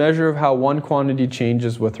slope was a measure of how one quantity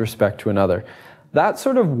changes with respect to another. That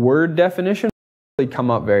sort of word definition doesn't really come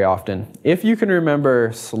up very often. If you can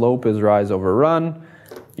remember slope is rise over run,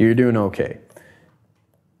 you're doing okay.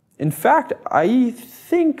 In fact, I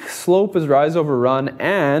think slope is rise over run,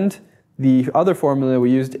 and the other formula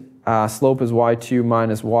we used, slope is y2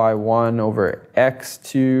 minus y1 over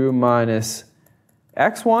x2 minus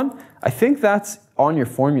x1. I think that's on your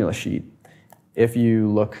formula sheet if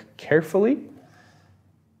you look carefully.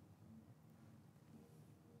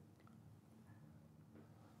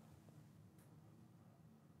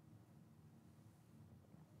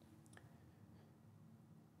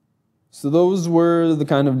 So those were the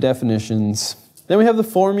kind of definitions. Then we have the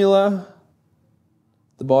formula,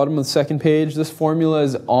 the bottom of the second page. This formula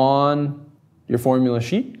is on your formula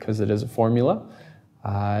sheet because it is a formula.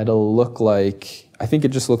 It'll look like, I think it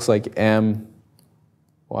just looks like m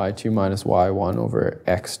y2 minus y1 over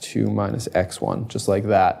x2 minus x1, just like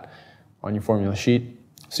that on your formula sheet.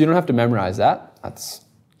 So you don't have to memorize that. That's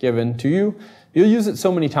given to you. You'll use it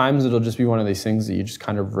so many times, it'll just be one of these things that you just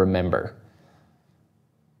kind of remember.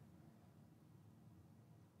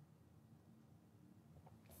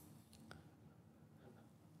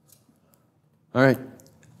 All right,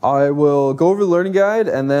 I will go over the learning guide,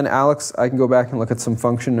 and then Alex, I can go back and look at some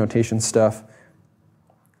function notation stuff.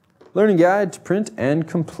 Learning guide to print and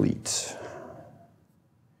complete.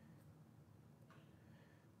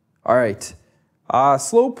 All right,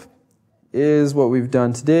 slope is what we've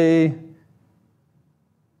done today.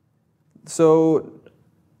 So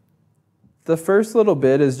the first little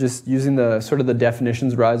bit is just using the sort of the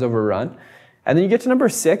definitions rise over run. And then you get to number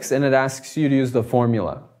 6, and it asks you to use the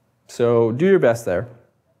formula. So do your best there.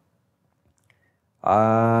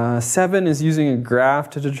 7 is using a graph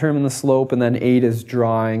to determine the slope, and then 8 is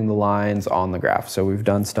drawing the lines on the graph. So we've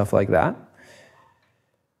done stuff like that.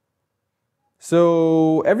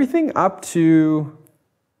 So everything up to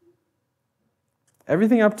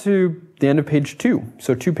the end of page 2.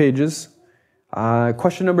 So 2 pages.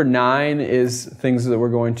 Question number 9 is things that we're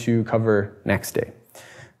going to cover next day.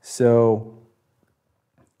 So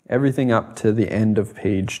everything up to the end of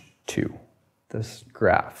page 2, this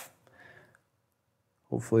graph.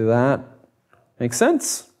 Hopefully that makes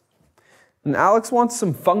sense. And Alex wants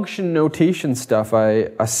some function notation stuff.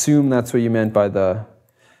 I assume that's what you meant by that.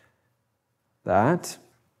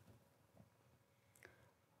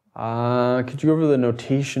 Could you go over the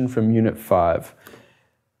notation from Unit 5?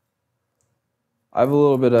 I have a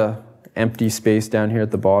little bit of empty space down here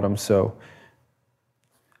at the bottom, so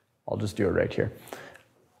I'll just do it right here.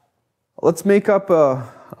 Let's make up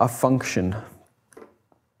a function.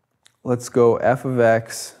 Let's go f of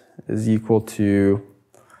x is equal to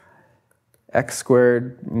x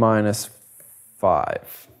squared minus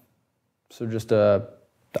 5. So just a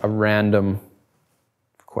random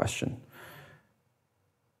question.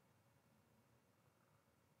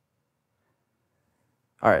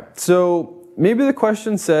 All right, so maybe the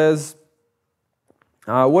question says,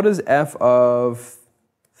 what is f of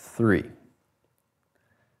 3?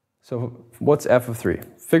 So what's f of 3?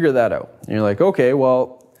 Figure that out. And you're like, okay,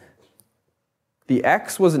 well, the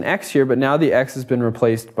x was an x here, but now the x has been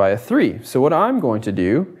replaced by a 3. So what I'm going to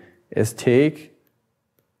do is take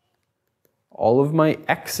all of my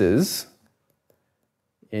x's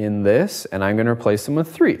in this, and I'm going to replace them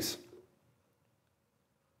with 3's.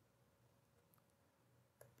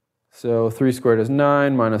 So 3 squared is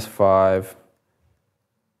 9 minus 5.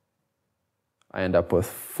 I end up with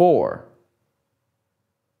 4.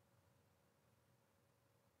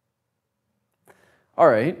 All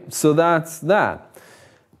right, so that's that.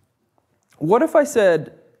 What if I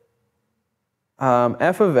said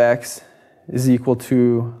f of x is equal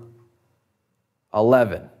to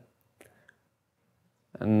 11?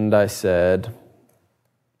 And I said,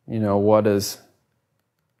 you know, what is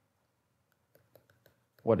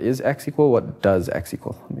x equal? What does x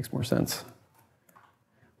equal? That makes more sense.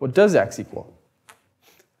 What does x equal?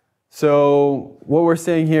 So what we're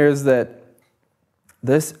saying here is that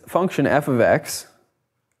this function f of x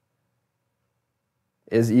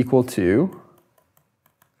is equal to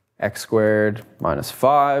x squared minus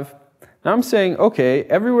 5. Now I'm saying, okay,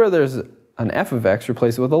 everywhere there's an f of x,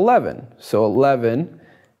 replace it with 11. So 11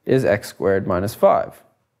 is x squared minus 5.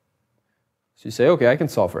 So you say, okay, I can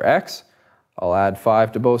solve for x. I'll add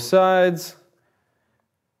 5 to both sides.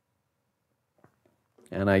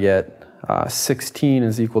 And I get 16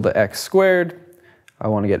 is equal to x squared. I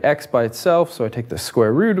want to get x by itself, so I take the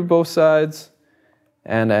square root of both sides,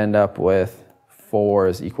 and I end up with 4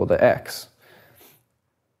 is equal to x.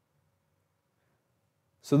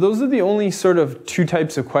 So those are the only sort of two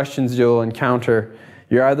types of questions you'll encounter.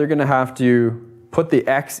 You're either going to have to put the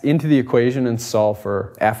x into the equation and solve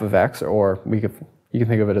for f of x, or you can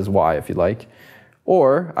think of it as y if you like.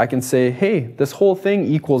 Or I can say, hey, this whole thing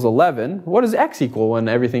equals 11. What does x equal when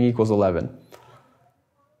everything equals 11?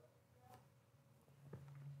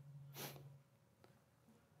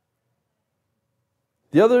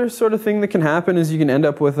 The other sort of thing that can happen is you can end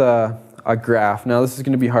up with a graph. Now this is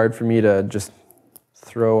going to be hard for me to just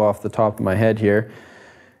throw off the top of my head here.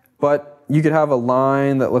 But you could have a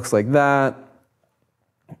line that looks like that.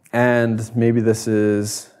 And maybe this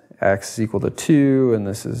is x is equal to 2, and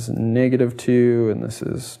this is negative 2, and this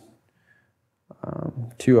is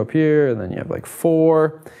 2 up here, and then you have like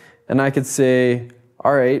 4. And I could say,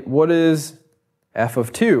 all right, what is f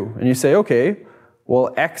of 2? And you say, okay,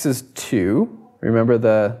 well, x is 2. Remember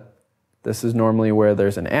this is normally where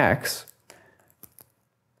there's an x.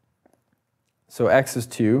 So x is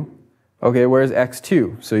 2. Okay, where's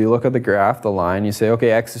x2? So you look at the graph, the line, you say,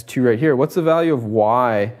 okay, x is 2 right here. What's the value of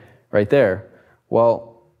y right there?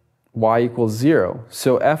 Well, y equals 0.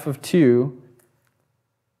 So f of 2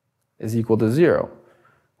 is equal to 0.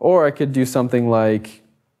 Or I could do something like,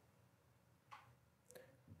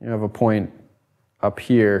 you have a point up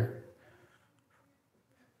here,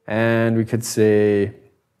 and we could say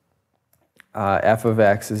f of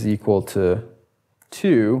x is equal to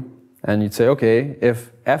 2. And you'd say, okay,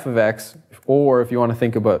 if f of x, or if you want to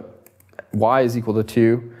think about y is equal to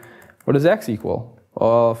 2, what does x equal?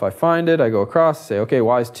 Well, if I find it, I go across, say, okay,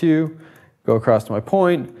 y is 2, go across to my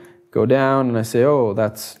point, go down, and I say, oh,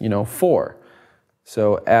 that's, 4.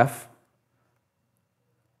 So f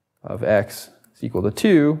of x is equal to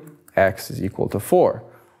 2, x is equal to 4.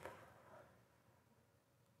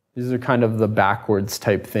 These are kind of the backwards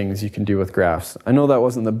type things you can do with graphs. I know that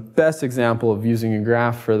wasn't the best example of using a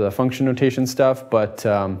graph for the function notation stuff, but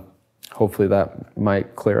hopefully that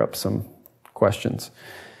might clear up some questions.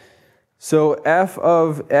 So f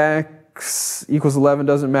of x equals 11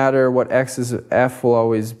 doesn't matter what x is, f will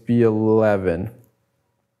always be 11.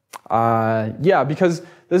 Yeah, because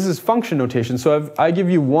this is function notation. So if I give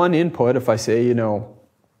you one input, if I say,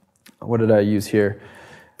 what did I use here?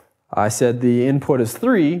 I said the input is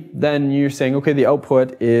 3, then you're saying, okay, the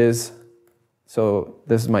output is, so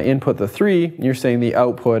this is my input, the 3, and you're saying the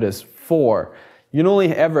output is 4. You can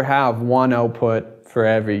only ever have one output for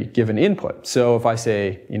every given input. So if I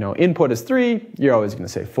say, input is 3, you're always going to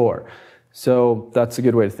say 4. So that's a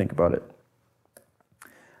good way to think about it.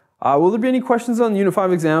 Will there be any questions on the Unit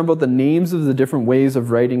 5 exam about the names of the different ways of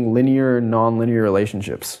writing linear and nonlinear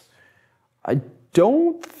relationships? I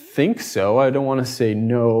don't think so. I don't want to say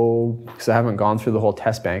no because I haven't gone through the whole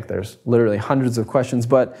test bank. There's literally hundreds of questions,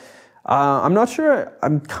 but I'm not sure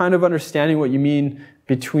I'm kind of understanding what you mean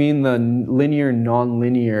between the linear and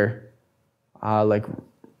nonlinear like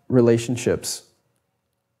relationships.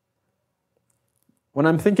 When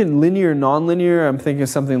I'm thinking linear, nonlinear, I'm thinking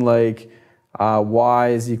something like y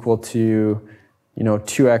is equal to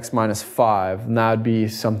 2x minus 5, and that would be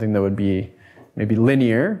something that would be maybe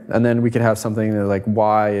linear, and then we could have something that like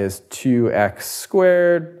y is 2x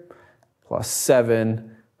squared plus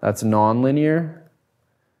 7. That's nonlinear.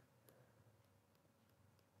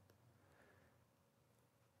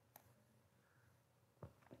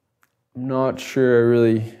 I'm not sure I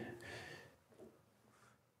really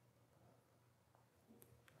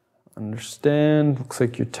understand. Looks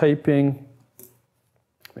like you're typing.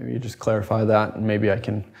 Maybe you just clarify that, and maybe I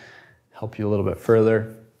can help you a little bit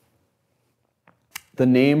further. The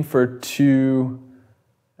name for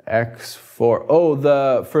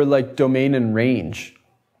 2x4, for like domain and range.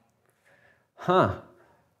 I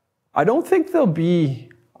don't think there'll be,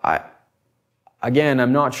 again,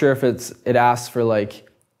 I'm not sure if it asks for like,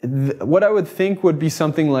 what I would think would be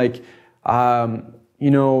something like, define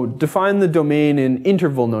the domain in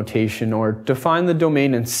interval notation, or define the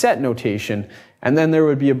domain in set notation, and then there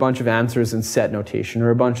would be a bunch of answers in set notation, or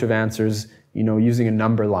a bunch of answers, using a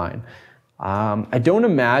number line. I don't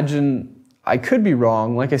imagine, I could be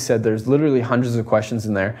wrong, like I said, there's literally hundreds of questions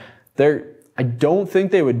in there. I don't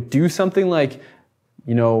think they would do something like,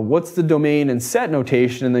 what's the domain in set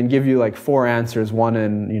notation, and then give you like 4 answers, one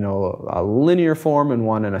in, a linear form, and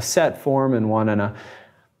one in a set form, and one in a...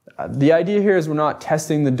 The idea here is we're not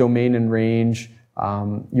testing the domain and range,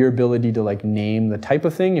 your ability to like name the type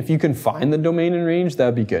of thing. If you can find the domain and range,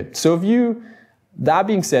 that'd be good. So that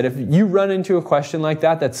being said, if you run into a question like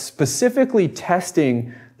that that's specifically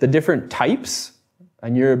testing the different types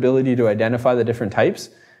and your ability to identify the different types,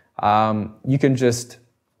 you can just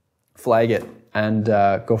flag it and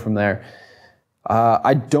go from there.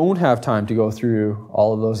 I don't have time to go through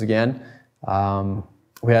all of those again.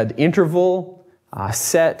 We had interval,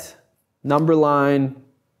 set, number line,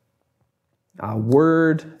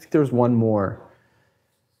 word. I think there was one more.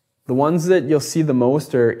 The ones that you'll see the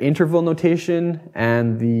most are interval notation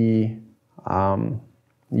and the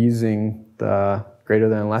using the greater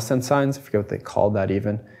than and less than signs. I forget what they called that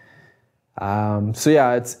even. So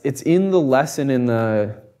yeah, it's in the lesson in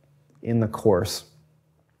the course.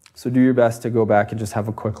 So do your best to go back and just have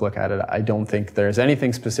a quick look at it. I don't think there's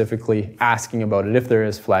anything specifically asking about it. If there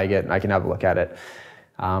is, flag it and I can have a look at it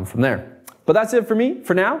from there. But that's it for me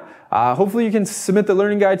for now. Hopefully you can submit the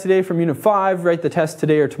learning guide today from Unit 5, write the test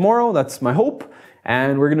today or tomorrow. That's my hope.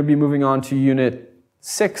 And we're going to be moving on to Unit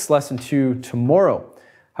 6, Lesson 2 tomorrow.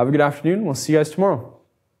 Have a good afternoon. We'll see you guys tomorrow.